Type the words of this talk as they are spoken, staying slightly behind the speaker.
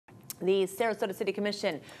The Sarasota City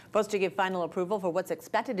Commission votes to give final approval for what's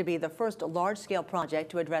expected to be the first large-scale project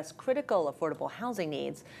to address critical affordable housing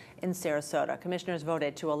needs in Sarasota. Commissioners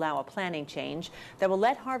voted to allow a planning change that will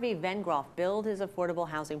let Harvey Vengroff build his affordable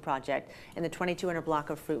housing project in the 2200 block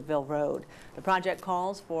of Fruitville Road. The project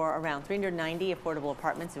calls for around 390 affordable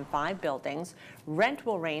apartments in 5 buildings. Rent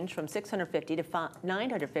will range from $650 to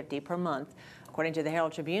 $950 per month. According to the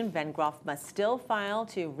Herald Tribune, Vengroff must still file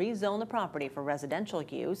to rezone the property for residential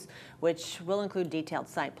use, which will include detailed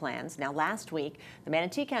site plans. Now, last week, the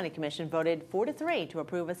Manatee County Commission voted 4-3 to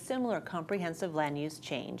approve a similar comprehensive land use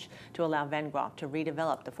change to allow Vengroff to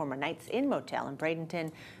redevelop the former Knights Inn Motel in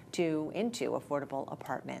Bradenton into affordable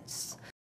apartments.